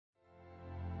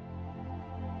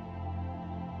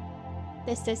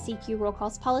This is CQ Roll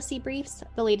Call's Policy Briefs,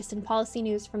 the latest in policy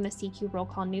news from the CQ Roll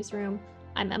Call newsroom.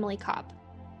 I'm Emily Kopp.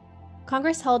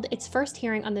 Congress held its first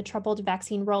hearing on the troubled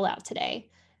vaccine rollout today.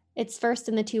 It's first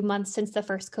in the 2 months since the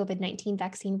first COVID-19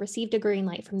 vaccine received a green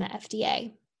light from the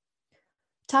FDA.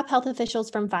 Top health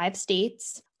officials from 5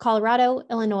 states, Colorado,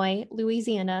 Illinois,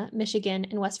 Louisiana, Michigan,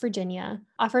 and West Virginia,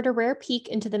 offered a rare peek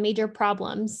into the major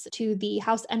problems to the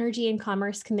House Energy and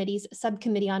Commerce Committee's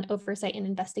Subcommittee on Oversight and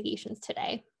Investigations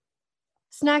today.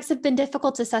 Snags have been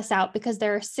difficult to suss out because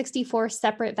there are 64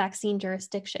 separate vaccine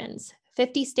jurisdictions,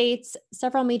 50 states,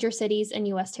 several major cities, and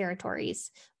U.S.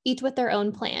 territories, each with their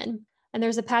own plan, and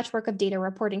there's a patchwork of data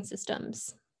reporting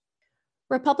systems.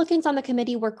 Republicans on the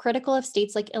committee were critical of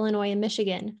states like Illinois and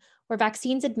Michigan, where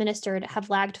vaccines administered have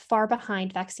lagged far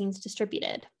behind vaccines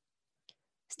distributed.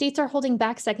 States are holding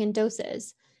back second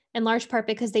doses, in large part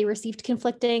because they received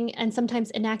conflicting and sometimes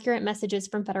inaccurate messages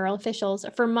from federal officials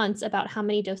for months about how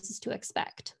many doses to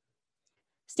expect.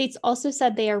 States also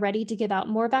said they are ready to give out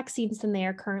more vaccines than they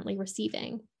are currently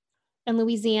receiving. In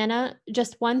Louisiana,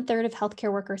 just 1/3 of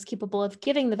healthcare workers capable of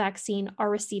giving the vaccine are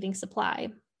receiving supply,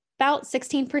 about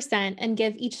 16%, and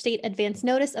give each state advance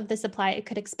notice of the supply it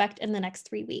could expect in the next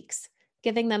 3 weeks,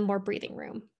 giving them more breathing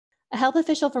room. A health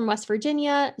official from West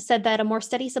Virginia said that a more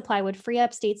steady supply would free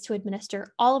up states to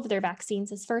administer all of their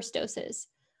vaccines as first doses,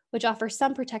 which offers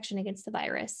some protection against the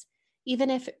virus, even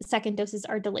if second doses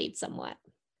are delayed somewhat.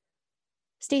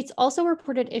 States also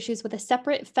reported issues with a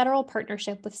separate federal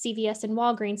partnership with CVS and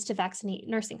Walgreens to vaccinate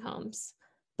nursing homes.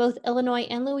 Both Illinois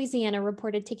and Louisiana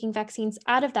reported taking vaccines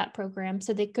out of that program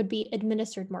so they could be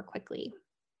administered more quickly.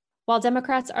 While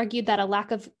Democrats argued that a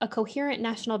lack of a coherent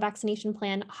national vaccination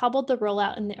plan hobbled the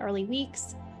rollout in the early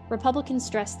weeks, Republicans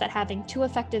stressed that having 2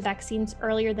 effective vaccines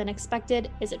earlier than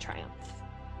expected is a triumph.